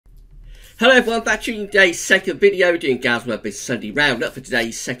Hello everyone, back to today's second video. We're doing GWV Sunday Round-Up for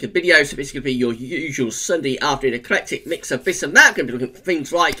today's second video. So this is going to be your usual Sunday afternoon eclectic mix of this and that. Going to be looking for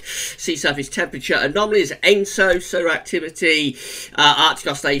things like sea surface temperature anomalies, ENSO, solar activity,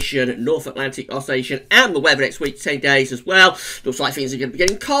 Arctic oscillation, North Atlantic oscillation, and the weather next week, 10 days as well. Looks like things are going to be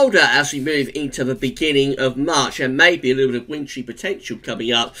getting colder as we move into the beginning of March, and maybe a little bit of wintry potential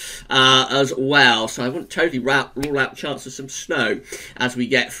coming up as well. So I wouldn't totally rule out chance of some snow as we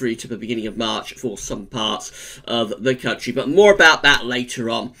get through to the beginning of March for some parts of the country, but more about that later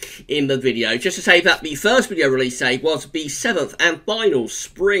on in the video. Just to say that the first video release day was the 7th and final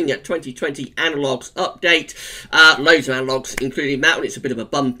Spring 2020 Analogues update. Loads of analogues including that one. It's a bit of a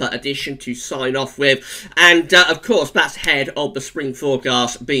bumper edition to sign off with, and of course that's ahead of the spring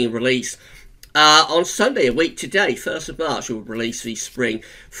forecast being released on Sunday, a week today, 1st of March, we'll release the spring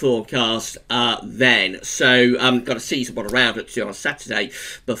forecast then. So, got a season one around it to do on Saturday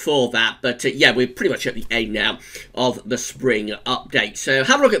before that. But, yeah, we're pretty much at the end now of the spring update. So,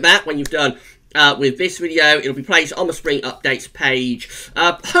 have a look at that when you've done with this video. It'll be placed on the spring updates page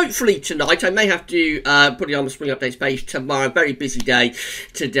hopefully tonight. I may have to put it on the spring updates page tomorrow. Very busy day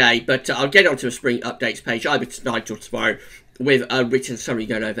today, but I'll get onto the spring updates page either tonight or tomorrow with a written summary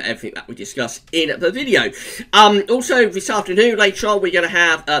going over everything that we discuss in the video. Also, this afternoon, later on, we're going to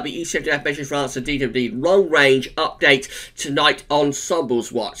have the E7 Measure France and DWV long range update tonight on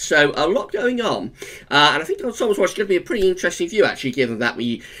Ensembles Watch. So, a lot going on. And I think Ensembles Watch is going to be a pretty interesting view, actually, given that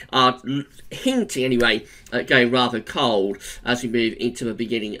we are hinting, anyway, at going rather cold as we move into the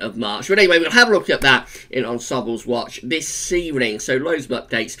beginning of March. But anyway, we'll have a look at that in Ensembles Watch this evening. So, loads of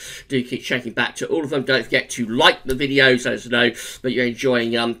updates. Do keep checking back to all of them. Don't forget to like the videos, let us know that you're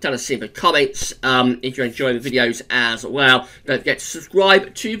enjoying tell us in the comments if you're enjoying the videos as well. Don't forget to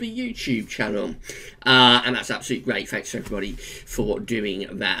subscribe to the YouTube channel, and that's absolutely great. Thanks to everybody for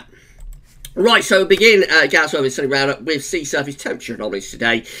doing that. Right, so we'll begin GWV Sunday Round-Up with sea surface temperature anomalies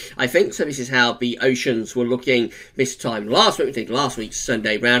today, I think. So this is how the oceans were looking this time last week. We did last week's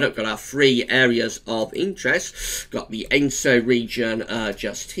Sunday Round-Up. Got our three areas of interest. Got the ENSO region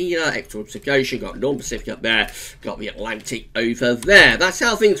just here, equatorial Pacific Ocean. Got North Pacific up there. Got the Atlantic over there. That's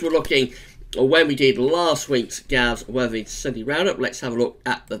how things were looking when we did last week's GWV Sunday Round-Up. Let's have a look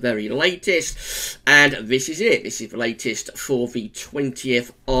at the very latest. And this is it. This is the latest for the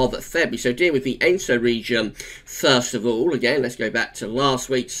 20th of February. So dealing with the ENSO region first of all. Again, let's go back to last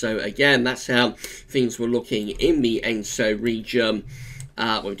week. So again, that's how things were looking in the ENSO region.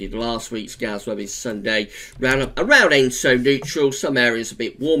 When we did last week's GWV Sunday Round-Up. Around ENSO neutral. Some areas a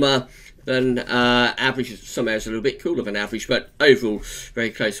bit warmer than average, some areas a little bit cooler than average, but overall very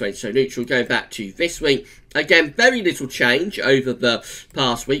close to ENSO neutral. Going back to this week, again, very little change over the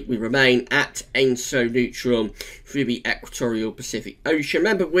past week. We remain at ENSO neutral through the equatorial Pacific Ocean.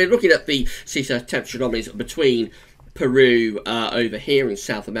 Remember, we're looking at the sea surface temperature anomalies between Peru over here in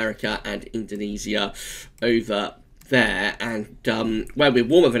South America and Indonesia over there, and when we're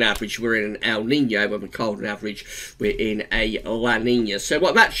warmer than average, we're in an El Nino. When we're colder than average, we're in a La Nina. So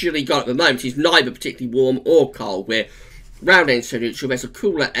what I've actually got at the moment is neither particularly warm or cold. We're round ENSO neutral. There's a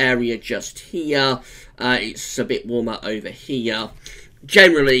cooler area just here. It's a bit warmer over here.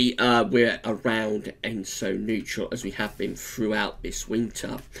 Generally, we're around ENSO neutral as we have been throughout this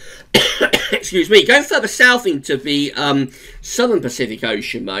winter. Excuse me. Going further south into the southern Pacific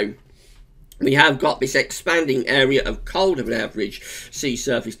Ocean, though, we have got this expanding area of colder than average sea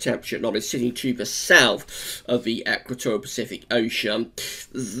surface temperature anomalies sitting to the south of the equatorial Pacific Ocean.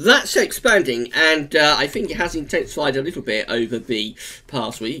 That's expanding, and I think it has intensified a little bit over the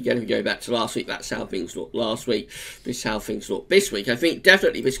past week. Again, if we go back to last week, that's how things looked last week. This is how things look this week. I think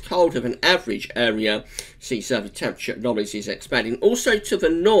definitely this colder than average area sea surface temperature anomalies is expanding. Also to the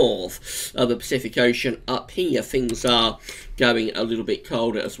north of the Pacific Ocean, up here, things are going a little bit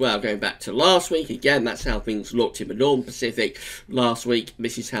colder as well. Going back to last week, again, that's how things looked in the Northern Pacific last week.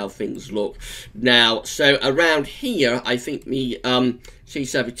 This is how things look now. So around here, I think the sea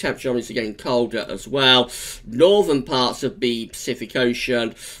surface temperature anomalies are getting colder as well. Northern parts of the Pacific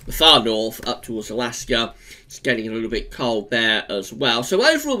Ocean, the far north up towards Alaska, it's getting a little bit cold there as well. So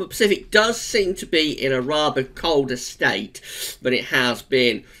overall, the Pacific does seem to be in a rather colder state than it has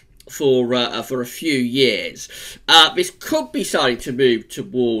been for a few years. This could be starting to move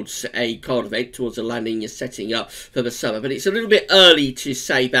towards a cold event, towards a La Nina setting up for the summer, but it's a little bit early to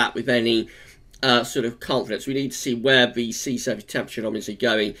say that with any sort of confidence. We need to see where the sea surface temperature anomalies are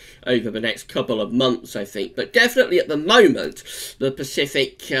going over the next couple of months, I think. But definitely at the moment, the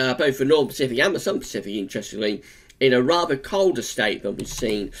Pacific, both the North Pacific and the Southern Pacific, interestingly, in a rather colder state than we've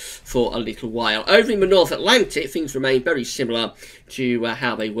seen for a little while. Over in the North Atlantic, things remain very similar to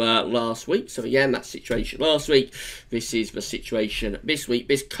how they were last week. So again, that situation last week, this is the situation this week.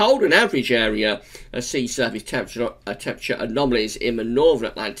 This cold and average area of sea surface temperature anomalies in the Northern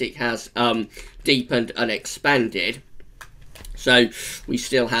Atlantic has deepened and expanded. So we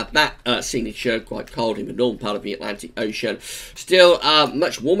still have that signature, quite cold in the northern part of the Atlantic Ocean. Still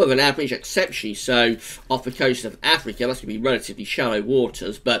much warmer than average, exceptionally so off the coast of Africa. That's going to be relatively shallow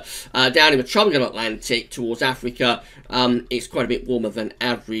waters. But down in the tropical Atlantic towards Africa, it's quite a bit warmer than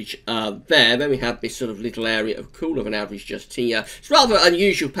average there. Then we have this sort of little area of cooler than average just here. It's rather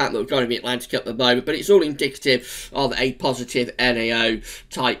unusual pattern that we've got in the Atlantic at the moment, but it's all indicative of a positive NAO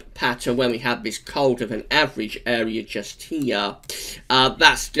type pattern when we have this colder than average area just here.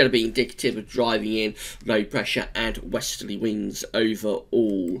 That's going to be indicative of driving in low pressure and westerly winds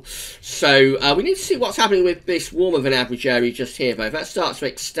overall. So we need to see what's happening with this warmer than average area just here, though. If that starts to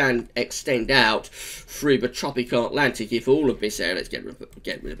extend out through the tropical Atlantic, if all of this area, let's get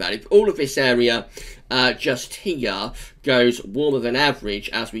rid of that, if all of this area just here goes warmer than average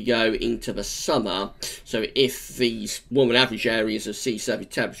as we go into the summer, so if these warmer than average areas of sea surface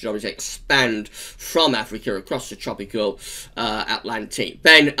temperature expand from Africa across the tropical Atlantic,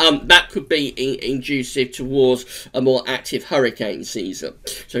 then that could be inducive towards a more active hurricane season,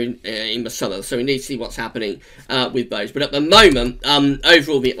 so in the summer. So we need to see what's happening with those. But at the moment,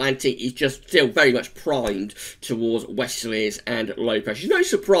 overall the Atlantic is just still very much primed towards westerlies and low pressure. It's no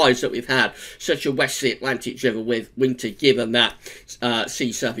surprise that we've had such a westerly Atlantic driven with winter, given that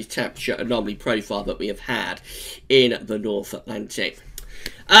sea surface temperature anomaly profile that we have had in the North Atlantic.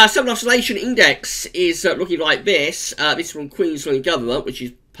 Southern Oscillation Index is looking like this. This is from Queensland Government, which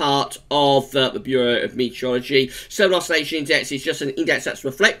is part of the Bureau of Meteorology. Southern Oscillation Index is just an index that's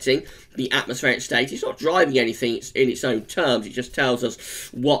reflecting the atmospheric state. It's not driving anything in its own terms. It just tells us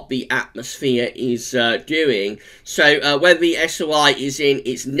what the atmosphere is doing. So when the SOI is in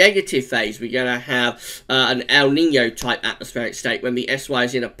its negative phase, we're going to have an El Nino type atmospheric state. When the SOI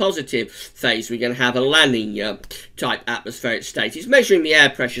is in a positive phase, we're going to have a La Nina type atmospheric state. It's measuring the air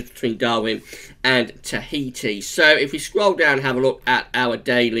pressures between Darwin and Tahiti. So if we scroll down and have a look at our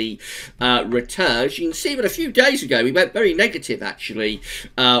daily returns, you can see that a few days ago we went very negative actually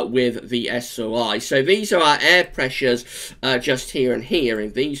with the SOI. So these are our air pressures just here and here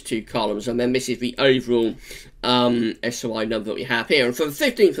in these two columns, and then this is the overall SOI number that we have here. And for the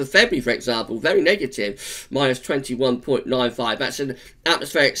 15th of February, for example, very negative, minus 21.95. That's an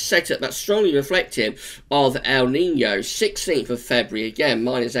atmospheric setup that's strongly reflective of El Nino. 16th of February, again,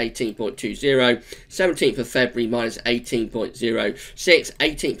 minus 18.20. 17th of February, minus 18.06.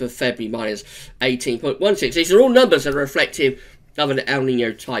 18th of February, minus 18.16. These are all numbers that are reflective of an El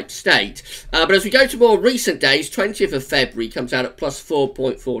Nino type state. But as we go to more recent days, 20th of February comes out at plus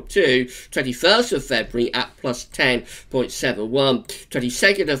 4.42, 21st of February at plus 10.71,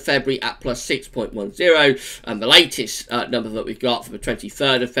 22nd of February at plus 6.10, and the latest number that we've got for the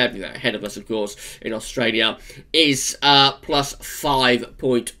 23rd of February, ahead of us of course in Australia, is plus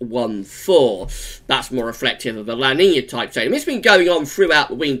 5.14. That's more reflective of a La Nina type state. And it's been going on throughout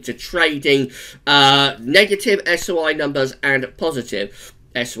the winter, trading negative SOI numbers and positive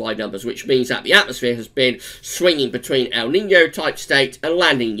SOI numbers, which means that the atmosphere has been swinging between El Nino type state and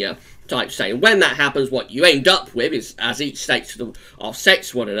La Nina type state. And when that happens, what you end up with is, as each state sort of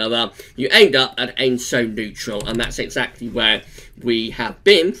offsets one another, you end up at ENSO neutral, and that's exactly where we have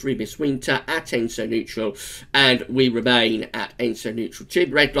been through this winter, at ENSO neutral, and we remain at ENSO neutral too.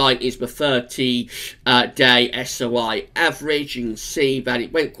 The red line is the 30-day SOI average. You can see that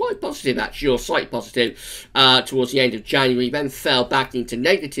it went quite positive actually, or slightly positive, towards the end of January, then fell back into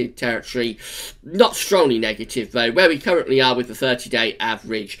negative territory. Not strongly negative though. Where we currently are with the 30-day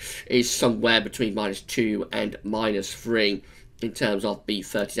average is somewhere between -2 and -3 in terms of the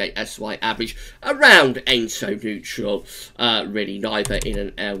 30-day SOI average, around ENSO neutral, really neither in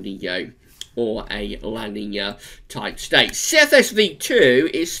an El Nino or a La Nina type state. CFSV2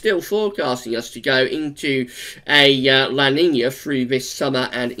 is still forecasting us to go into a La Nina through this summer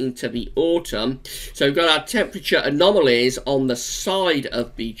and into the autumn. So we've got our temperature anomalies on the side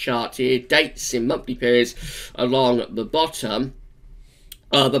of the chart here, dates in monthly periods along the bottom.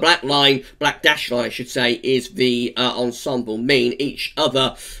 The black line, black dash line I should say, is the ensemble mean. Each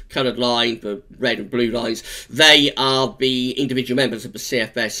other coloured line, the red and blue lines, they are the individual members of the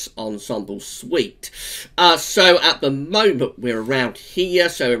CFS ensemble suite. So at the moment we're around here,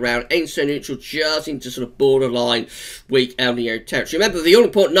 so around ENSO neutral, just into sort of borderline weak El Nino territory. Remember, the all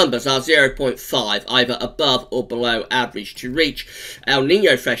important numbers are 0.5, either above or below average. To reach El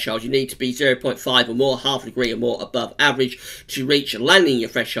Nino threshold, you need to be 0.5 or more, half a degree or more above average. To reach La Nina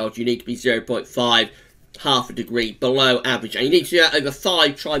threshold, you need to be 0.5, half a degree below average, and you need to do that over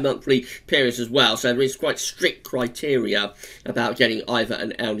 5 tri-monthly periods as well. So there is quite strict criteria about getting either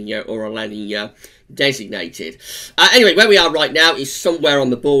an El Nino or a La Nina designated. Anyway, where we are right now is somewhere on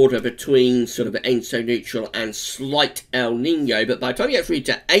the border between sort of ENSO neutral and slight El Nino, but by the time you get through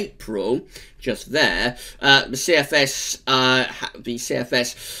to April, just there, the CFS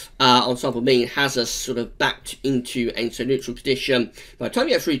ensemble mean has us sort of backed into ENSO neutral condition. By the time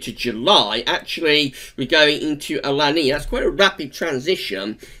you get through to July, actually we're going into a La Nina. That's quite a rapid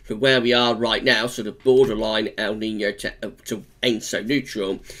transition from where we are right now, sort of borderline El Nino to ENSO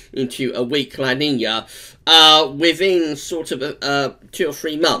neutral, into a weak La Nina within sort of 2 or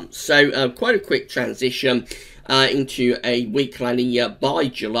 3 months. So quite a quick transition into a weak La Nina by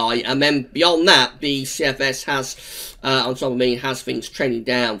July, and then beyond that, the CFS has ensemble mean has things trending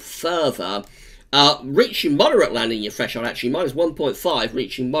down further, reaching moderate La Nina threshold, actually minus 1.5,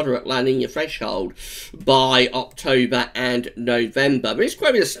 reaching moderate La Nina threshold by October and November. There is quite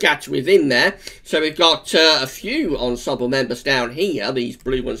a bit of scatter within there, so we've got a few ensemble members down here, these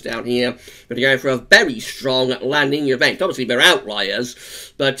blue ones down here, that are going for a very strong La Nina event. Obviously they're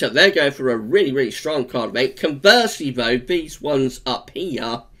outliers, but they're going for a really, really strong card event. Conversely though, these ones up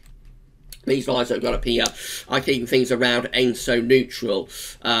here, these lines that we've got up here are keeping things around ENSO neutral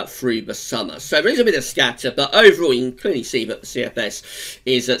through the summer. So there is a bit of scatter, but overall you can clearly see that the CFS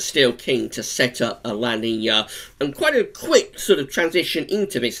is still keen to set up a La Nina, and quite a quick sort of transition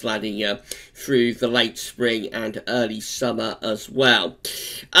into this La Nina through the late spring and early summer as well.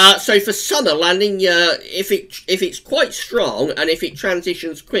 So for summer, La Nina, if it's quite strong and if it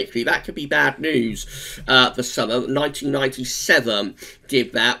transitions quickly, that could be bad news for summer. 1997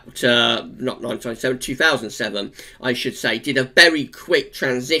 did that, not 1997, 2007, I should say, did a very quick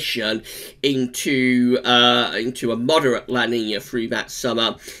transition into a moderate La Nina through that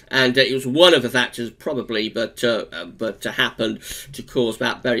summer, and it was one of the factors probably, but happened to cause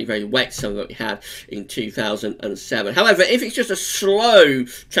that very, very wet summer that we had in 2007. However, if it's just a slow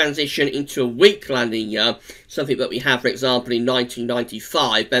transition into a weak La Nina, something that we have, for example, in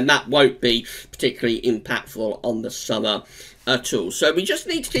 1995, then that won't be particularly impactful on the summer at all. So we just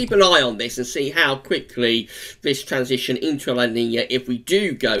need to keep an eye on this and see how quickly this transition into La Nina, if we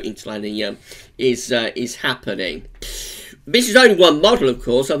do go into La Nina, is happening. This is only one model, of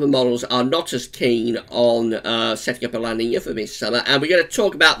course. Other models are not as keen on setting up a La Nina for this summer, and we're going to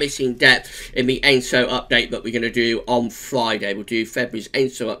talk about this in depth in the ENSO update that we're going to do on Friday. We'll do February's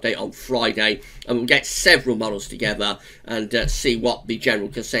ENSO update on Friday, and we'll get several models together and see what the general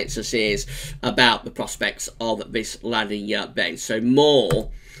consensus is about the prospects of this La Nina then. So more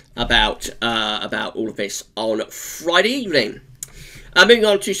about all of this on Friday evening. Moving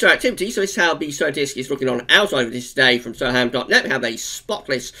on to solar activity, so this is how the solar disk is looking on outside of this day from solarham.net. We have a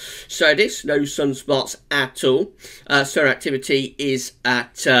spotless solar disk, no sunspots at all. Solar activity is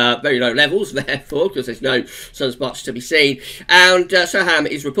at very low levels, therefore, because there's no sunspots to be seen. And Solarham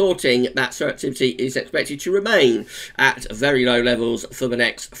is reporting that solar activity is expected to remain at very low levels for the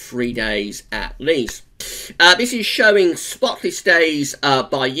next 3 days at least. This is showing spotless days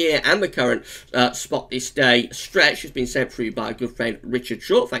by year, and the current spotless day stretch has been sent through by a good friend Richard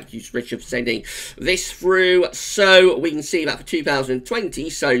Short. Thank you to Richard for sending this through. So we can see that for 2020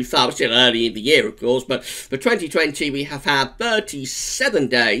 so far, we're still early in the year of course, but for 2020 we have had 37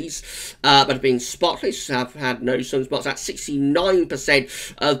 days that have been spotless, have had no sunspots. That's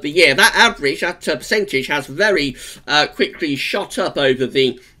 69% of the year. That average, that percentage has very quickly shot up over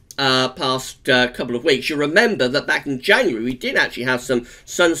the past couple of weeks. You remember that back in January we did actually have some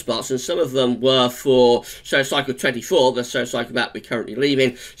sunspots, and some of them were for solar cycle 24, the solar cycle that we're currently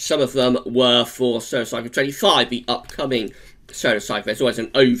leaving. Some of them were for solar cycle 25, the upcoming solar cycle. There's always an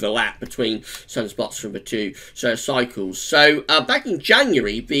overlap between sunspots from the two solar cycles. So back in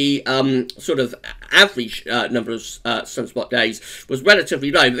January, the sort of average number of sunspot days was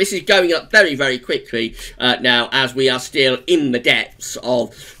relatively low, but this is going up very, very quickly now, as we are still in the depths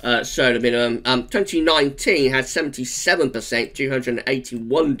of solar minimum. 2019 had 77%,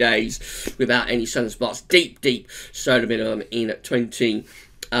 281 days without any sunspots. Deep solar minimum in 2019.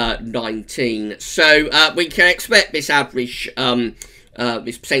 So we can expect this average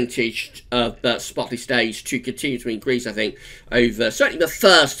this percentage of spotless days to continue to increase, I think, over certainly the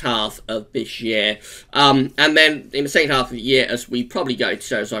first half of this year. And then in the second half of the year, as we probably go into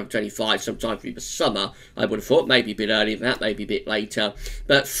solar cycle 25 sometime through the summer, I would have thought, maybe a bit earlier than that, maybe a bit later.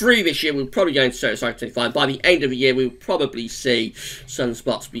 But through this year, we'll probably go into solar cycle 25. By the end of the year, we'll probably see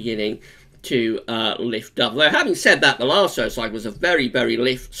sunspots beginning to lift up. Though having said that, the last solar cycle was a very,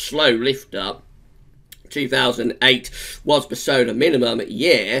 very slow lift up. 2008 was the solar minimum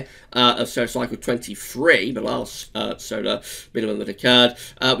year of solar cycle 23, the last solar minimum that occurred,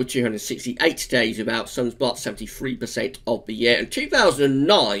 with 268 days without sunspots, 73% of the year. And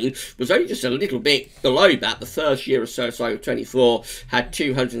 2009 was only just a little bit below that. The first year of solar cycle 24 had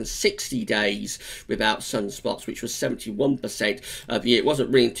 260 days without sunspots, which was 71% of the year. It wasn't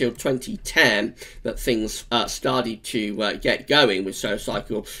really until 2010 that things started to get going with solar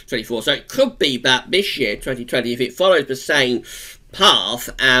cycle 24. So it could be that this year, 2020, if it follows the same path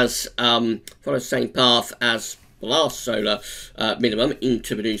as the last solar minimum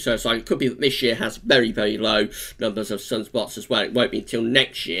into the new solar cycle, it could be that this year has very, very low numbers of sunspots as well. It won't be until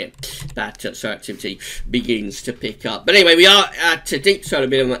next year that solar activity begins to pick up. But anyway, we are at a deep solar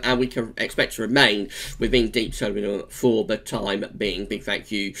minimum, and we can expect to remain within deep solar minimum for the time being. Big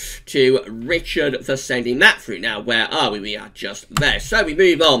thank you to Richard for sending that through. Now, where are we? We are just there. So we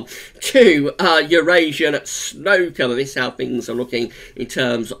move on to Eurasian snow cover. This is how things are looking in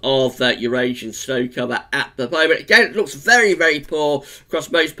terms of Eurasian snow cover at the moment. Again, it looks very, very poor across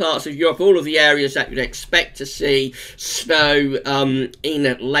most parts of Europe. All of the areas that you'd expect to see snow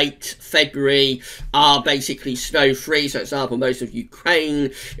in late February are basically snow-free. So, for example, most of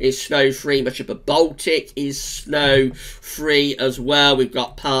Ukraine is snow-free. Much of the Baltic is snow-free as well. We've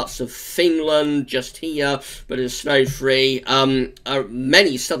got parts of Finland just here, but it's snow-free.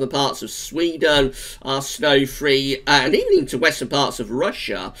 Many southern parts of Sweden are snow-free, and even into western parts of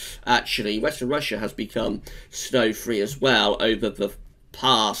Russia, actually. Western Russia has become snow-free as well over the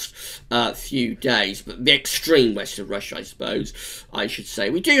past few days, but the extreme west of Russia, I suppose I should say.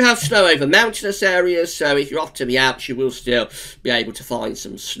 We do have snow over mountainous areas, so if you're off to the Alps, you will still be able to find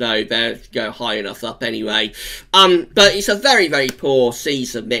some snow there if you go high enough up anyway. But it's a very, very poor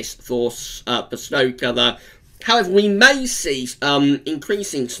season this for snow cover. However, we may see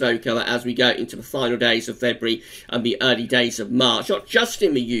increasing snow cover as we go into the final days of February and the early days of March, not just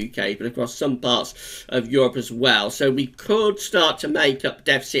in the UK, but across some parts of Europe as well. So we could start to make up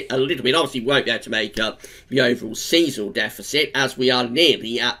deficit a little bit. Obviously, we won't be able to make up the overall seasonal deficit as we are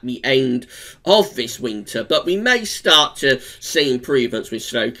nearly at the end of this winter, but we may start to see improvements with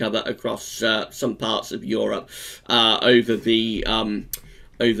snow cover across some parts of Europe over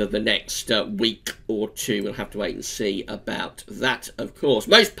the next week or two. We'll have to wait and see about that, of course.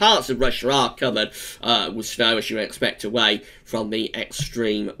 Most parts of Russia are covered with snow, as you would expect, away from the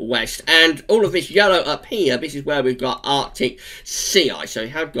extreme west. And all of this yellow up here, this is where we've got Arctic sea ice. So we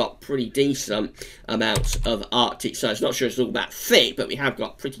have got pretty decent amounts of Arctic sea ice. Not sure it's all that thick, but we have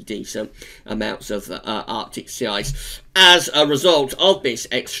got pretty decent amounts of Arctic sea ice as a result of this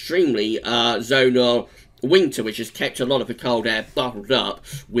extremely zonal winter, which has kept a lot of the cold air bottled up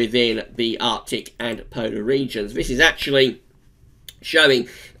within the Arctic and polar regions. This is actually showing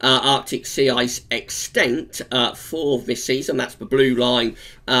Arctic sea ice extent for this season. That's the blue line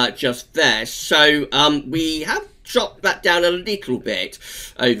just there. So we have dropped that down a little bit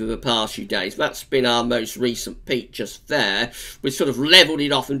over the past few days. That's been our most recent peak just there. We've sort of levelled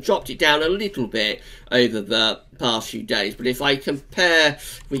it off and dropped it down a little bit over the past few days. But if we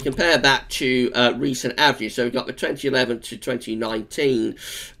compare that to recent averages, so we've got the 2011 to 2019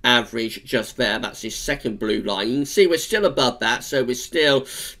 average just there. That's this second blue line. You can see we're still above that, so we're still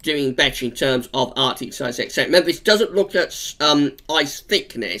doing better in terms of Arctic sea ice extent. Remember, this doesn't look at ice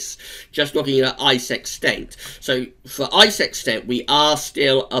thickness, just looking at ice extent. So for ice extent, we are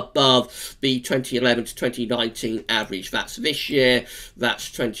still above the 2011 to 2019 average. That's this year.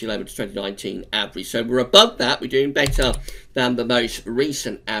 That's 2011 to 2019 average. So we're above that. We're doing better than the most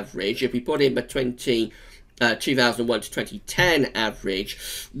recent average. If we put in the 2001 to 2010 average,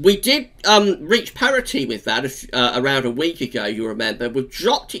 we did reach parity with that around a week ago, you remember. We've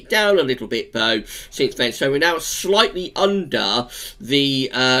dropped it down a little bit, though, since then. So we're now slightly under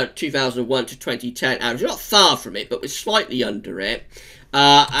the 2001 to 2010 average. We're not far from it, but we're slightly under it.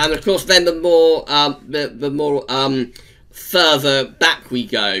 And, of course, then the more further back we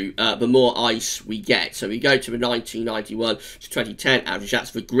go, the more ice we get. So we go to the 1991 to 2010 average.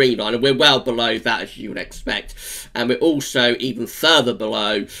 That's the green line, and we're well below that, as you would expect. And we're also even further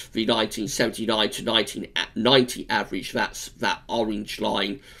below the 1979 to 1990 average. That's that orange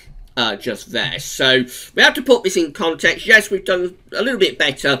line just there. So we have to put this in context. Yes, we've done a little bit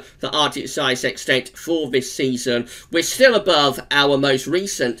better for Arctic sea ice extent for this season. We're still above our most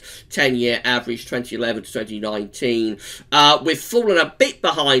recent 10-year average, 2011 to 2019. We've fallen a bit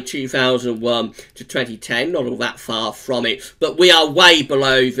behind 2001 to 2010, not all that far from it, but we are way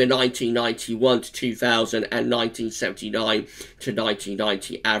below the 1991 to 2000 and 1979 to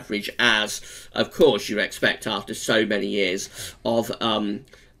 1990 average, as of course you expect after so many years of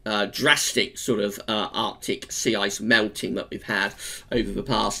drastic sort of Arctic sea ice melting that we've had over the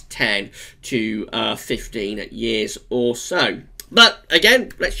past 10 to 15 years or so. But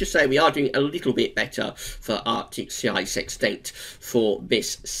again, let's just say we are doing a little bit better for Arctic sea ice extent for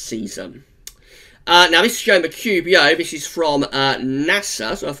this season. Now, this is showing the QBO. This is from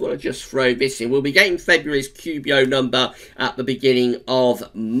NASA, so I thought I'd just throw this in. We'll be getting February's QBO number at the beginning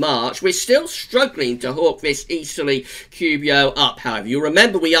of March. We're still struggling to hawk this easterly QBO up, however. You'll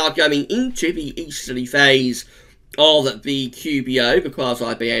remember we are going into the easterly phase of the QBO, the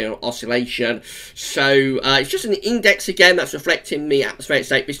quasi-biennial oscillation. So it's just an index again that's reflecting the atmospheric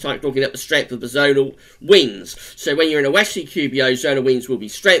state, this time looking at the strength of the zonal winds. So when you're in a westerly QBO, zonal winds will be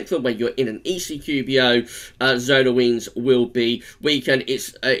strengthened. When you're in an easterly QBO, zonal winds will be weakened.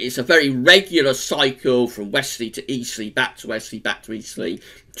 It's a very regular cycle from westerly to easterly, back to westerly, back to easterly.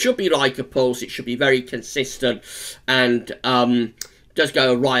 It should be like a pulse. It should be very consistent, and does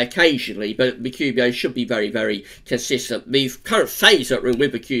go awry occasionally, but the QBO should be very, very consistent. The current phase that we're in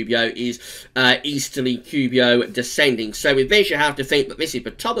with the QBO is easterly QBO descending. So with this, you have to think that this is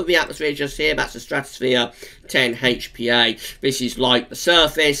the top of the atmosphere just here. That's the stratosphere, 10 HPA. This is like the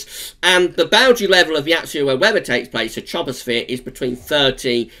surface. And the boundary level of the atmosphere where weather takes place, the troposphere, is between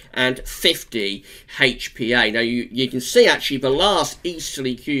 30 and 50 HPA. Now, you can see actually the last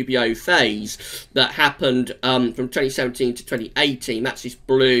easterly QBO phase that happened from 2017 to 2018. That's this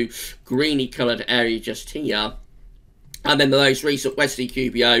blue, greeny coloured area just here. And then the most recent westerly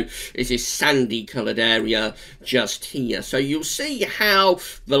QBO is this sandy coloured area just here. So you'll see how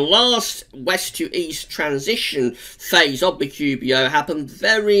the last west to east transition phase of the QBO happened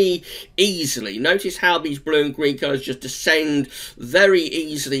very easily. Notice how these blue and green colours just descend very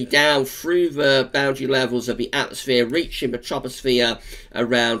easily down through the boundary levels of the atmosphere, reaching the troposphere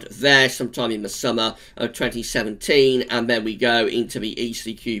around there sometime in the summer of 2017. And then we go into the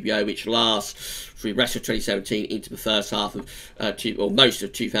easterly QBO, which lasts through the rest of 2017 into the first half of, or most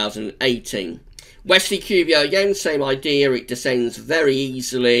of 2018. Westerly QBO, again, same idea. It descends very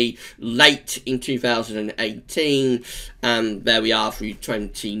easily late in 2018. And there we are through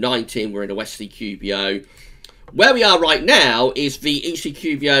 2019. We're in a westerly QBO. Where we are right now is the easterly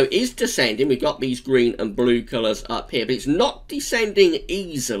QBO is descending. We've got these green and blue colours up here, but it's not descending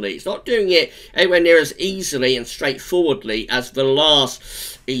easily. It's not doing it anywhere near as easily and straightforwardly as the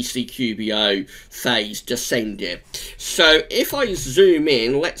last easterly QBO phase descended. So if I zoom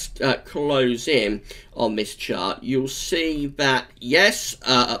in, let's close in on this chart, you'll see that, yes,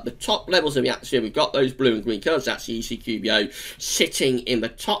 at the top levels of the atmosphere, we've got those blue and green colours. That's the easterly QBO sitting in the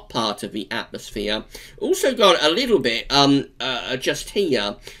top part of the atmosphere. Also got a little bit just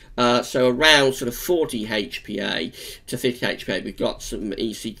here. So around sort of 40 HPA to 50 HPA, we've got some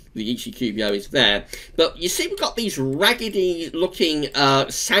the EC QBO is there. But you see we've got these raggedy looking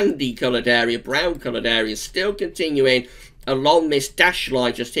sandy coloured area, brown coloured areas still continuing along this dashed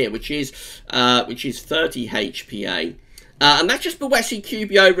line just here, which is 30 HPA. And that's just the westerly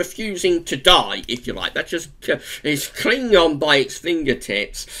QBO refusing to die, if you like. That just is clinging on by its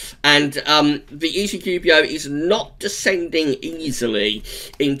fingertips. And the easterly QBO is not descending easily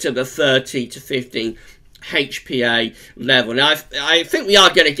into the 30 to 15 HPA level. Now, I think we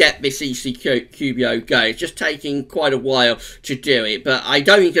are going to get this easterly QBO going. It's just taking quite a while to do it, but I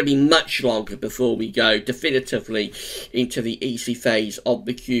don't think it's going to be much longer before we go definitively into the easterly phase of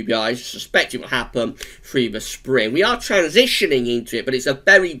the QBO. I suspect it will happen through the spring. We are transitioning into it, but it's a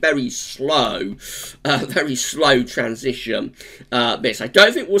very, very slow transition. I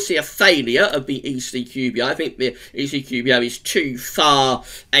don't think we'll see a failure of the easterly QBO. I think the easterly QBO is too far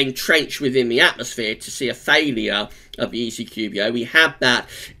entrenched within the atmosphere to see a failure of the easterly QBO. We had that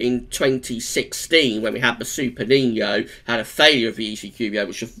in 2016 when we had the Super Nino, had a failure of the easterly QBO,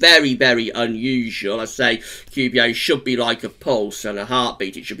 which was very, very unusual. I say QBO should be like a pulse and a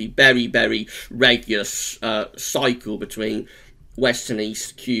heartbeat. It should be very, very regular cycle between west and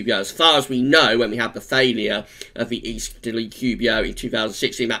east QBO. As far as we know, when we had the failure of the easterly QBO in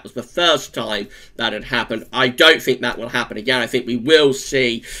 2016, that was the first time that had happened. I don't think that will happen again. I think we will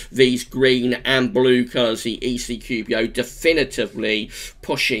see these green and blue colours, the easterly QBO, definitively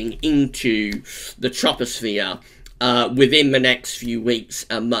pushing into the troposphere within the next few weeks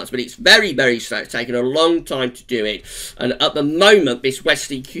and months. But it's very, very slow. It's taken a long time to do it. And at the moment, this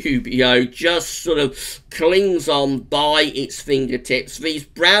westerly QBO just sort of clings on by its fingertips. These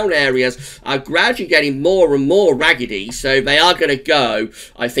brown areas are gradually getting more and more raggedy, so they are going to go,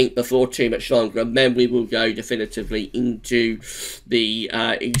 I think, before too much longer, and then we will go definitively into the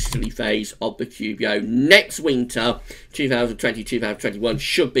easterly phase of the QBO. Next winter, 2020-2021,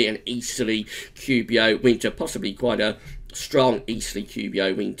 should be an easterly QBO winter, possibly quite a strong easterly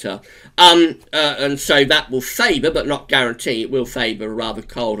QBO winter, and so that will favour, but not guarantee, it will favour a rather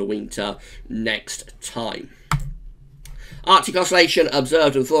colder winter next time. Arctic oscillation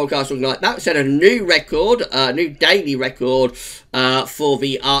observed and forecast looking like that. Set a new record, new daily record for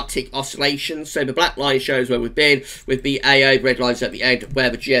the Arctic oscillation. So the black line shows where we've been, with the AO, red lines at the end, where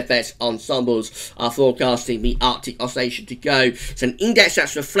the GFS ensembles are forecasting the Arctic oscillation to go. It's an index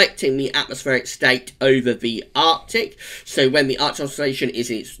that's reflecting the atmospheric state over the Arctic. So when the Arctic oscillation is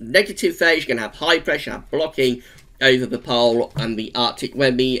in its negative phase, you're going to have high pressure, have blocking over the pole and the Arctic.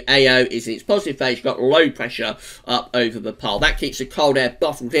 When the AO is in its positive phase, you've got low pressure up over the pole. That keeps the cold air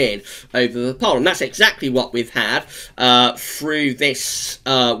bottled in over the pole, and that's exactly what we've had through this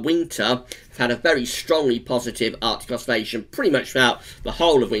winter. We've had a very strongly positive Arctic oscillation pretty much throughout the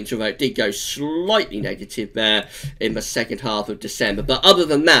whole of winter, although it did go slightly negative there in the second half of December. But other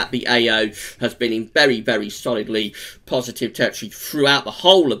than that, the AO has been in very, very solidly positive territory throughout the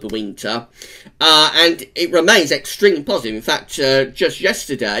whole of the winter, and it remains extremely positive. In fact, just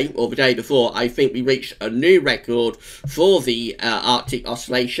yesterday, or the day before, I think we reached a new record for the Arctic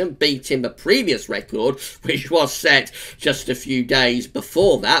oscillation, beating the previous record, which was set just a few days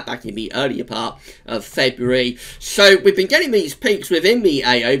before that, back in the earlier part of February. So we've been getting these peaks within the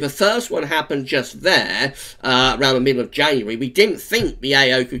AO. The first one happened just there, around the middle of January. We didn't think the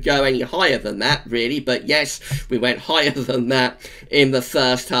AO could go any higher than that, really, but yes, we went higher than that in the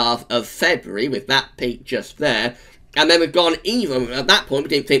first half of February with that peak just there. And then we've gone even. At that point, we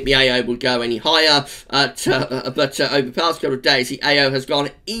didn't think the AO would go any higher, but over the past couple of days, the AO has gone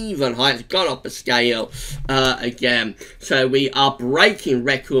even higher. It's gone up a scale again. So we are breaking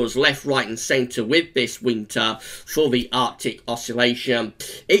records left, right and centre with this winter for the Arctic oscillation.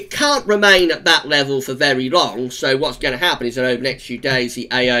 It can't remain at that level for very long, so what's going to happen is that over the next few days, the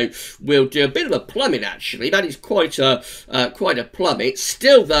AO will do a bit of a plummet, actually. That is quite a plummet.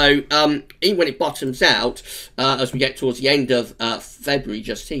 Still, though, even when it bottoms out, as we get towards the end of February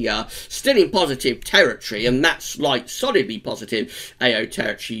just here, still in positive territory, and that's like solidly positive AO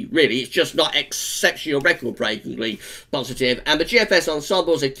territory, really. It's just not exceptional record-breakingly positive, and the GFS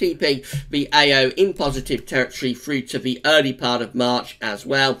ensembles are keeping the AO in positive territory through to the early part of March as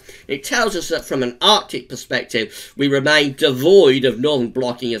well. It tells us that from an Arctic perspective, we remain devoid of northern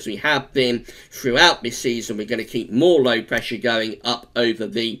blocking as we have been throughout this season. We're going to keep more low pressure going up over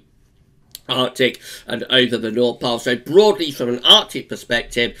the Arctic and over the North Pole. So broadly, from an Arctic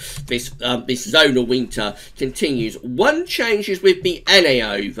perspective, this zonal winter continues. One change is with the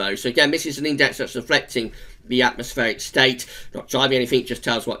NAO, though. So again, this is an index that's reflecting the atmospheric state, not driving anything, just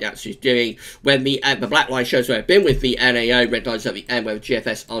tells what the atmosphere is doing. When the black line shows where I've been with the NAO, red lines at the end where the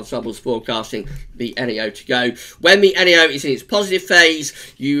GFS ensemble is forecasting the NAO to go. When the NAO is in its positive phase,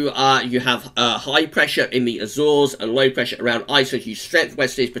 you have high pressure in the Azores and low pressure around Iceland. You strength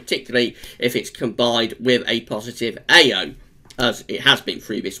westerlies, particularly if it's combined with a positive AO, as it has been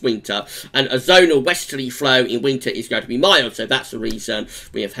through this winter. And a zonal westerly flow in winter is going to be mild, so that's the reason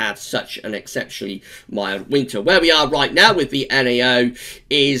we have had such an exceptionally mild winter. Where we are right now with the NAO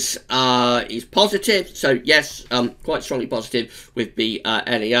is positive, so yes, quite strongly positive with the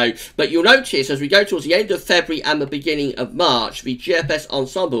NAO. But you'll notice as we go towards the end of February and the beginning of March, the GFS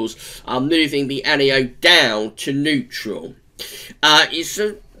ensembles are moving the NAO down to neutral. It's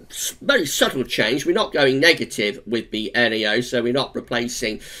a very subtle change. We're not going negative with the NAO, so we're not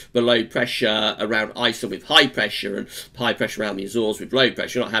replacing the low pressure around Iceland with high pressure and high pressure around the Azores with low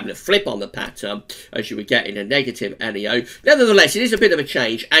pressure. You're not having a flip on the pattern as you would get in a negative NAO. Nevertheless, it is a bit of a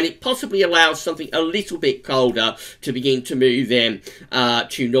change, and it possibly allows something a little bit colder to begin to move in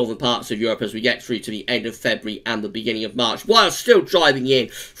to northern parts of Europe as we get through to the end of February and the beginning of March, while still driving in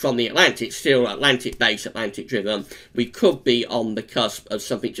from the Atlantic, still Atlantic-based, Atlantic-driven. We could be on the cusp of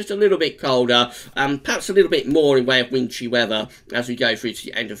something just a little bit colder, perhaps a little bit more in way of wintry weather as we go through to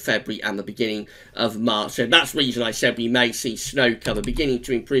the end of February and the beginning of March. So that's the reason I said we may see snow cover beginning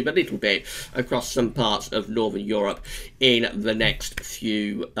to improve a little bit across some parts of northern Europe in the next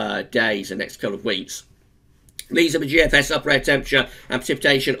few days, the next couple of weeks. These are the GFS upper air temperature and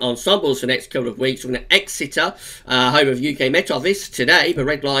precipitation ensembles for the next couple of weeks. We're going to Exeter, home of UK Met Office, today. The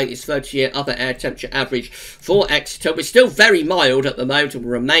red line is 30-year upper air temperature average for Exeter. We're still very mild at the moment and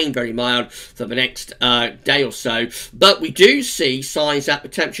will remain very mild for the next day or so. But we do see signs that the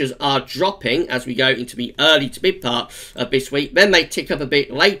temperatures are dropping as we go into the early to mid part of this week. Then they tick up a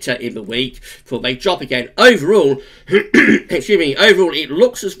bit later in the week before they drop again. Overall, excuse me, overall it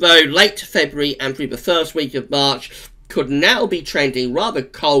looks as though late February and through the first week of March could now be trending rather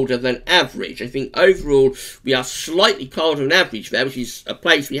colder than average. I think overall we are slightly colder than average there, which is a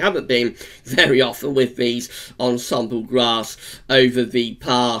place we haven't been very often with these ensemble graphs over the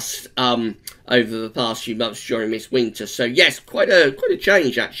past few months during this winter. So yes, quite a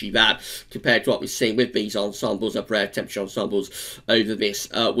change actually that compared to what we've seen with these ensembles, upper air temperature ensembles over this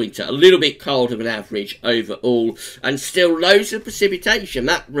winter. A little bit colder than average overall, and still loads of precipitation.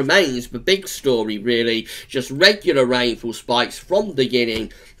 That remains the big story really. Just regular rainfall spikes from the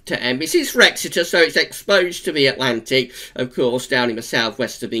beginning to end. This is for Exeter, so it's exposed to the Atlantic, of course, down in the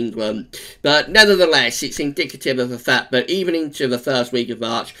southwest of England. But nevertheless, it's indicative of the fact that even into the first week of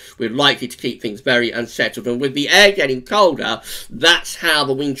March, we're likely to keep things very unsettled. And with the air getting colder, that's how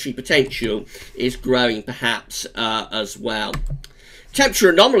the wintry potential is growing, perhaps, as well. Temperature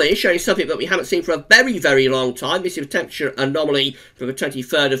anomaly showing something that we haven't seen for a very, very long time. This is a temperature anomaly from the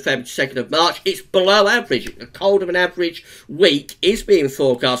 23rd of February to 2nd of March. It's below average. A colder than average week is being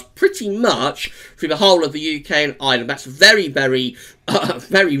forecast pretty much through the whole of the UK and Ireland. That's very, very,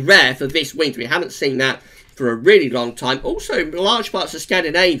 very rare for this winter. We haven't seen that for a really long time. Also, large parts of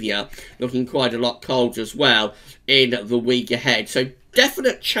Scandinavia looking quite a lot colder as well in the week ahead. So,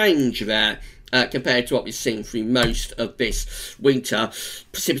 definite change there. Compared to what we've seen through most of this winter.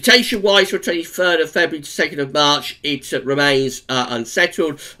 Precipitation-wise, for 23rd of February to 2nd of March, it remains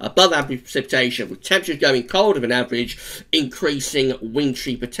unsettled, above average precipitation, with temperatures going colder than average, increasing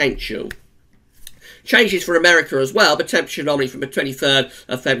wintry potential. Changes for America as well. The temperature anomaly from the 23rd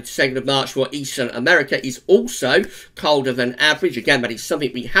of February to 2nd of March for Eastern America is also colder than average. Again, that is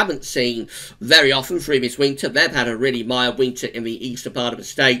something we haven't seen very often through this winter. They've had a really mild winter in the eastern part of the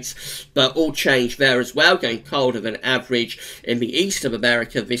States, but all change there as well, going colder than average in the east of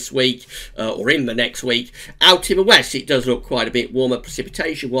America this week, or in the next week. Out in the west, it does look quite a bit warmer.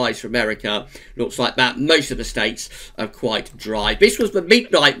 Precipitation-wise for America, looks like that. Most of the states are quite dry. This was the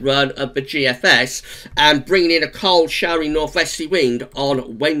midnight run of the GFS, and bringing in a cold, showery northwesterly wind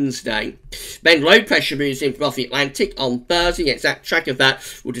on Wednesday. Then low pressure moves in from off the Atlantic on Thursday. The exact track of that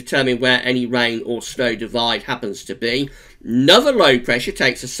will determine where any rain or snow divide happens to be. Another low pressure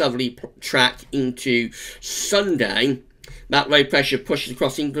takes a southerly track into Sunday. That low pressure pushes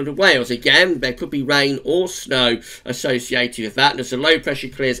across England and Wales. Again, there could be rain or snow associated with that. And as the low pressure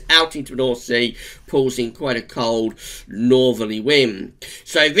clears out into the North Sea, pulls in quite a cold northerly wind.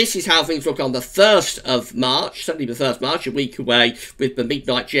 So this is how things look on the 1st of March, Sunday the 1st of March, a week away with the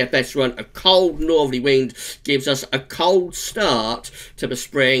midnight GFS run. A cold northerly wind gives us a cold start to the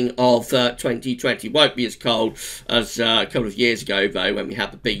spring of 2020. Won't be as cold as a couple of years ago, though, when we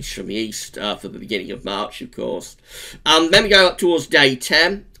had the beach from the east for the beginning of March, of course. Then we go up towards day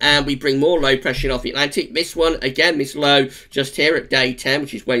 10. And we bring more low pressure in off the Atlantic. This one, again, this low just here at day 10,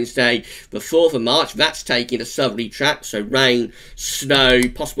 which is Wednesday the 4th of March. That's taking a southerly track, so rain, snow,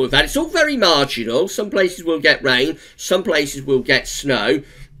 possible with that. It's all very marginal. Some places will get rain, some places will get snow.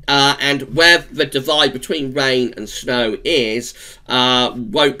 And where the divide between rain and snow is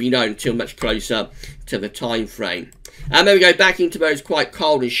won't be known until much closer to the time frame. And then we go back into those quite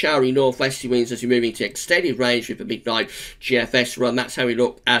cold and showery northwesterly winds as we move into extended range with the midnight GFS run. That's how we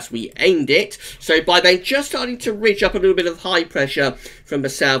look as we end it. So by then, just starting to ridge up a little bit of high pressure from the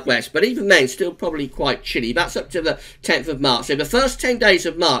southwest. But even then, still probably quite chilly. That's up to the 10th of March. So the first 10 days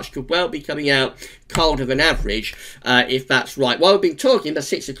of March could well be coming out colder than average, if that's right. While we've been talking, the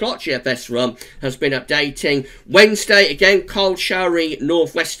 6 o'clock GFS run has been updating. Wednesday, again, cold, showery,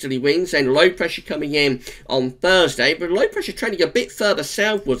 northwesterly winds, and low pressure coming in on Thursday, but low pressure trending a bit further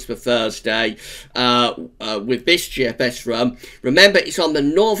southwards for Thursday with this GFS run. Remember, it's on the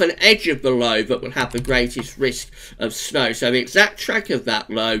northern edge of the low that will have the greatest risk of snow, so the exact track of that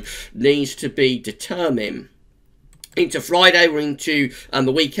low needs to be determined. Into Friday, we're into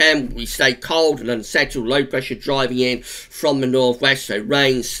the weekend. We stay cold and unsettled. Low pressure driving in from the northwest. So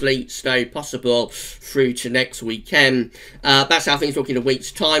rain, sleet, snow possible through to next weekend. That's how things look in a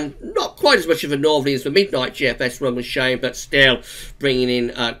week's time. Not quite as much of a northerly as the midnight GFS run was showing, but still bringing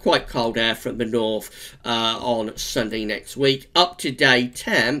in quite cold air from the north on Sunday next week. Up to day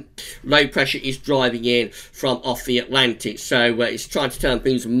 10, low pressure is driving in from off the Atlantic. So it's trying to turn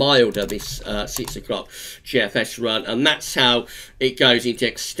things milder this 6 o'clock GFS run. And that's how it goes into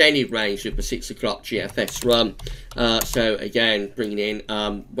extended range with the 6 o'clock GFS run. So again, bringing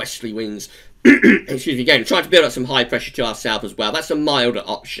in westerly winds. Excuse me, again, trying to build up some high pressure to our south as well. That's a milder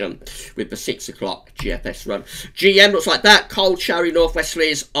option with the 6 o'clock GFS run. GM looks like that. Cold, showery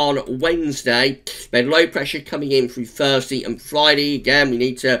northwesterlies on Wednesday. Then low pressure coming in through Thursday and Friday. Again, we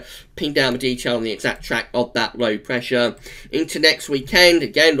need to pin down the detail on the exact track of that low pressure. Into next weekend,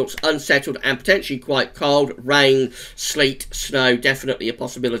 again, looks unsettled and potentially quite cold. Rain, sleet, snow, definitely a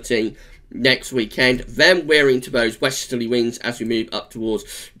possibility next weekend. Then we're into those westerly winds as we move up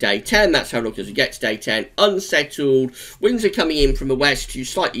towards day 10. That's how it looks as we get to day 10. Unsettled. Winds are coming in from the west to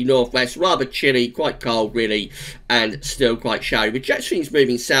slightly northwest. Rather chilly, quite cold really, and still quite showery. With jet streams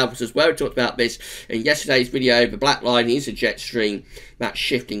moving southwards as well. We talked about this in yesterday's video. The black line is a jet stream that's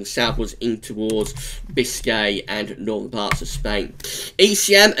shifting southwards in towards Biscay and northern parts of Spain.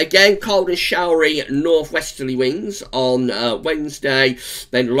 ECM, again, cold and showery northwesterly winds on Wednesday.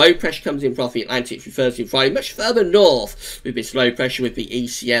 Then low pressure comes in from the Atlantic through Thursday and Friday. Much further north with this low pressure with the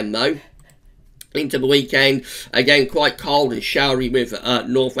ECM though. Into the weekend, again quite cold and showery with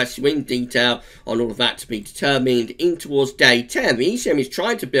northwest wind. Detail on all of that to be determined. In towards day 10, the ECM is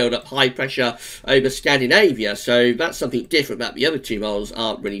trying to build up high pressure over Scandinavia, so that's something different that the other two models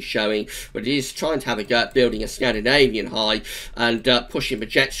aren't really showing, but it is trying to have a go at building a Scandinavian high and pushing the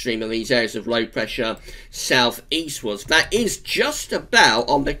jet stream in these areas of low pressure southeastwards. That is just about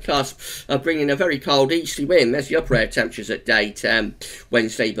on the cusp of bringing a very cold easterly wind. There's the upper air temperatures at day 10,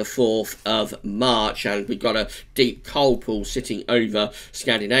 Wednesday the 4th of March, and we've got a deep cold pool sitting over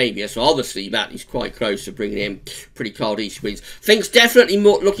Scandinavia, so obviously that is quite close to bringing in pretty cold east winds. Things definitely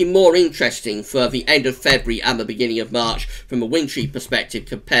looking more interesting for the end of February and the beginning of March from a wintry perspective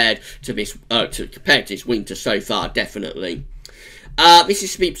compared to this winter so far, definitely. This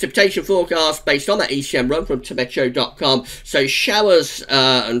is the precipitation forecast based on that ECM run from Tameteo.com. So showers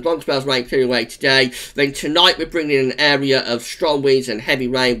and long spells of rain clearing away today. Then tonight we're bringing in an area of strong winds and heavy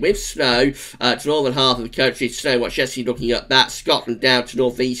rain with snow to the northern half of the country. Snow watch yesterday looking at that. Scotland down to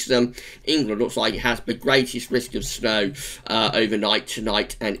northeastern. England looks like it has the greatest risk of snow overnight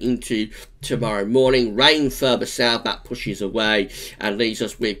tonight and into tomorrow morning. Rain further south, that pushes away and leaves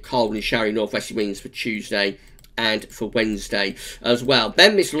us with cold and showery northwesterly winds for Tuesday and for Wednesday as well.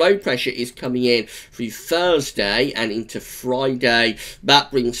 Then this low pressure is coming in through Thursday and into Friday.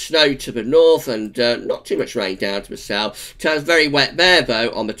 That brings snow to the north and not too much rain down to the south. Turns very wet there though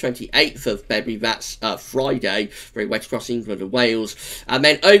on the 28th of February. That's Friday. Very wet across England and Wales. And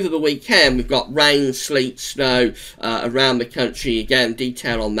then over the weekend we've got rain, sleet, snow around the country. Again,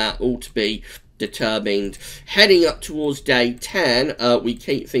 detail on that all to be determined. Heading up towards day 10, we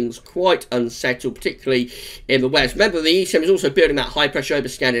keep things quite unsettled, particularly in the west. Remember, the ECM is also building that high pressure over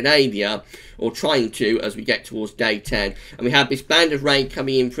Scandinavia, or trying to, as we get towards day 10. And we have this band of rain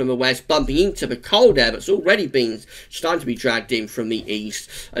coming in from the west, bumping into the cold air that's already been starting to be dragged in from the east.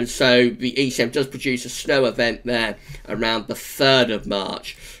 And so the ECM does produce a snow event there around the 3rd of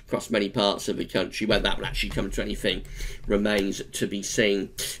March across many parts of the country. Whether that will actually come to anything remains to be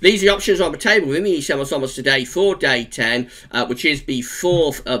seen. These are the options on the table within the ECM ensembles today for day 10, which is the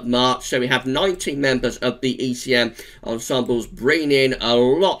 4th of March. So we have 19 members of the ECM ensembles bringing in a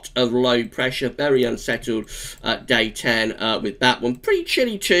lot of low pressure, very unsettled day 10 with that one. Pretty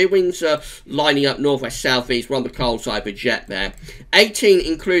chilly too. Winds are lining up northwest southeast. We're on the cold side of the jet there. 18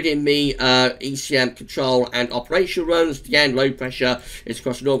 including the ECM control and operational runs. Again, low pressure is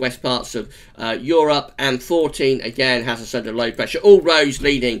across northwest parts of Europe, and 14 again has us under low pressure. All roads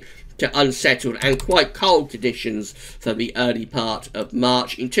leading to unsettled and quite cold conditions for the early part of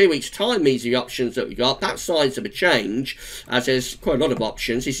March. In 2 weeks' time, these are the options that we got. That's signs of a change, as there's quite a lot of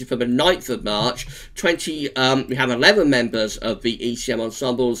options. This is for the 9th of March. We have 11 members of the ECM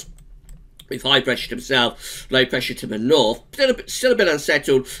ensembles with high pressure to the south, low pressure to the north. Still a bit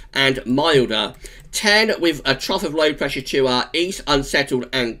unsettled and milder. 10 with a trough of low pressure to our east, unsettled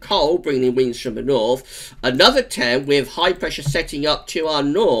and cold, bringing in winds from the north. Another 10 with high pressure setting up to our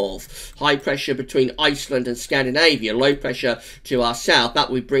north, high pressure between Iceland and Scandinavia, low pressure to our south. That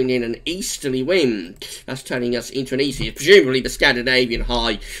will bring in an easterly wind. That's turning us into an easterly. Presumably the Scandinavian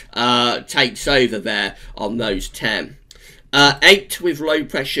high takes over there on those 10. 8 with low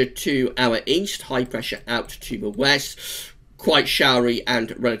pressure to our east, high pressure out to the west, quite showery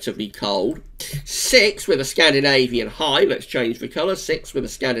and relatively cold. 6 with a Scandinavian high, let's change the colour, 6 with a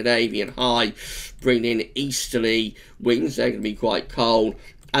Scandinavian high, bringing in easterly winds, they're going to be quite cold.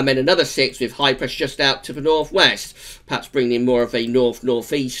 And then another 6 with high pressure just out to the northwest, perhaps bringing in more of a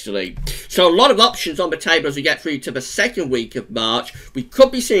northeasterly. So a lot of options on the table as we get through to the second week of March. We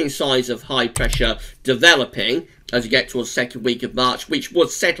could be seeing signs of high pressure developing as we get towards the second week of March, which would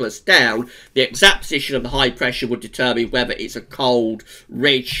settle us down. The exact position of the high pressure would determine whether it's a cold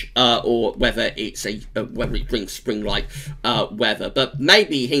ridge or whether it's whether it brings spring-like weather. But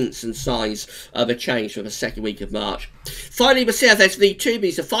maybe hints and signs of a change for the second week of March. Finally, the CFS V2,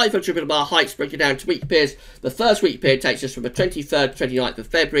 these are 500 millibar heights broken down to week periods. The first week period takes us from the 23rd to 29th of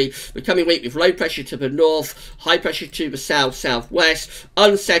February. The coming week with low pressure to the north, high pressure to the south-southwest,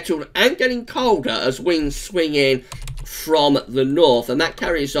 unsettled and getting colder as winds swing in from the north, and that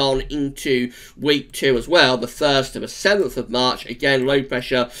carries on into week 2 as well, the 1st to the 7th of March. Again, low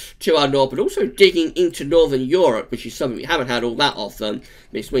pressure to our north, but also digging into northern Europe, which is something we haven't had all that often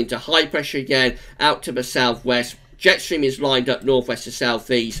this winter. High pressure again out to the southwest. Jet stream is lined up northwest to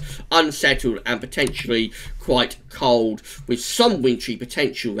southeast, unsettled and potentially quite cold, with some wintry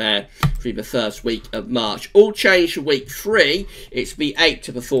potential there through the first week of March. All change for week 3. It's the 8th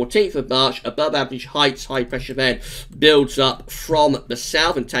to the 14th of March. Above average heights, high pressure then builds up from the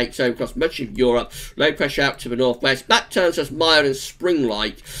south and takes over across much of Europe. Low pressure out to the northwest. That turns us mild and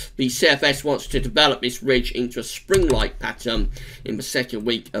spring-like. The CFS wants to develop this ridge into a spring-like pattern in the second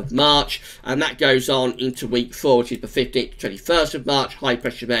week of March, and that goes on into week 4, which is the 15th to 21st of March. High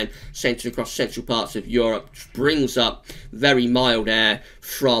pressure then centred across central parts of Europe, brings up very mild air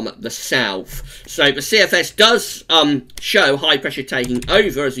from the south. So the CFS does show high pressure taking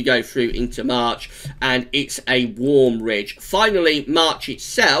over as we go through into March, and it's a warm ridge. Finally, March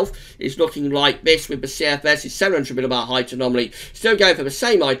itself is looking like this with the CFS. It's 700 millibar height anomaly, still going for the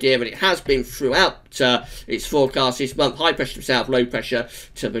same idea that it has been throughout its forecast this month. High pressure to the south, low pressure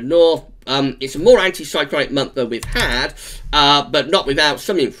to the north. It's a more anticyclonic month than we've had, but not without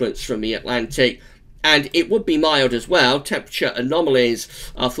some influence from the Atlantic. And it would be mild as well. Temperature anomalies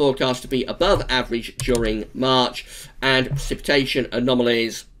are forecast to be above average during March, and precipitation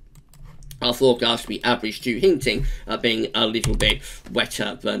anomalies are forecast to be average to hinting at being a little bit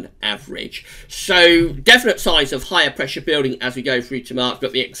wetter than average. So definite signs of higher pressure building as we go through to March,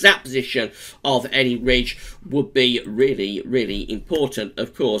 but the exact position of any ridge would be really, really important,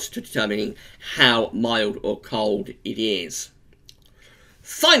 of course, to determining how mild or cold it is.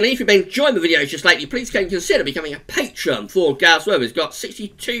 Finally, if you've been enjoying the videos just lately, please consider becoming a patron for Gaz Weather. We've got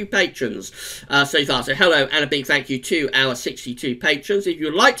 62 patrons so far, so hello and a big thank you to our 62 patrons. If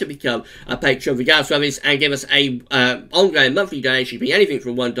you'd like to become a patron for Gaz Weather and give us a ongoing monthly donation, be anything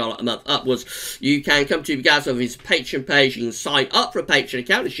from $1 a month upwards, you can come to Gaz Weather's Patreon page. You can sign up for a Patreon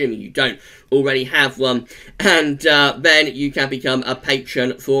account, assuming you don't already have one, and then you can become a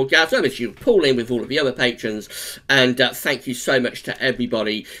patron for Gaz Weather. You pull in with all of the other patrons, and thank you so much to everybody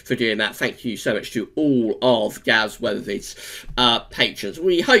for doing that. Thank you so much to all of Gaz Weather's patrons.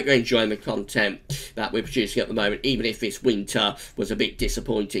 We hope you're enjoying the content that we're producing at the moment, even if this winter was a bit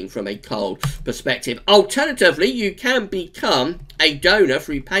disappointing from a cold perspective. Alternatively, you can become a donor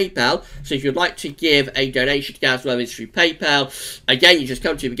through PayPal. So if you'd like to give a donation to Gaz Weather's through PayPal, again, you just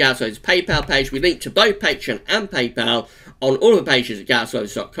come to the Gaz Weather's PayPal page. We link to both Patreon and PayPal on all of the pages at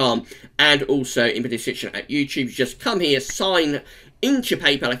gazweathers.com, and also in the description at YouTube. You just come here, sign into your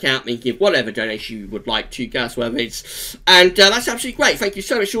PayPal account, and give whatever donation you would like to Gaz Weathers, and that's absolutely great. Thank you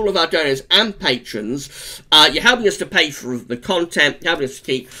so much to all of our donors and patrons. You're helping us to pay for the content, helping us to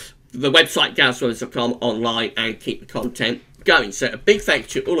keep the website gazweathers.com online and keep the content going. So a big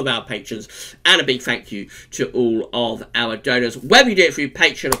thank you to all of our patrons, and a big thank you to all of our donors. Whether you do it through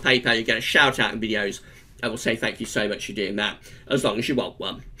Patreon or PayPal, you get a shout out in videos I will say thank you so much for doing that, as long as you want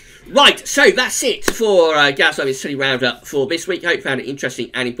one. Right, so that's it for GWV Sunday Roundup for this week. Hope you found it interesting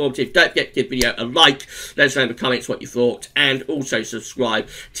and informative. Don't forget to give the video a like, let us know in the comments what you thought, and also subscribe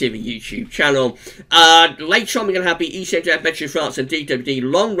to the YouTube channel. Later on, we're going to have the ENSO Metro France and DWD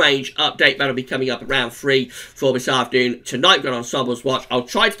long range update. That'll be coming up around 3 for this afternoon. Tonight, we've got Ensembles Watch. I'll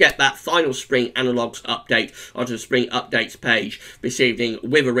try to get that final spring analogues update onto the spring updates page this evening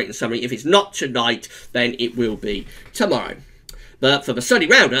with a written summary. If it's not tonight, then it will be tomorrow. But for the Sunday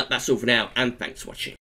Roundup, that's all for now, and thanks for watching.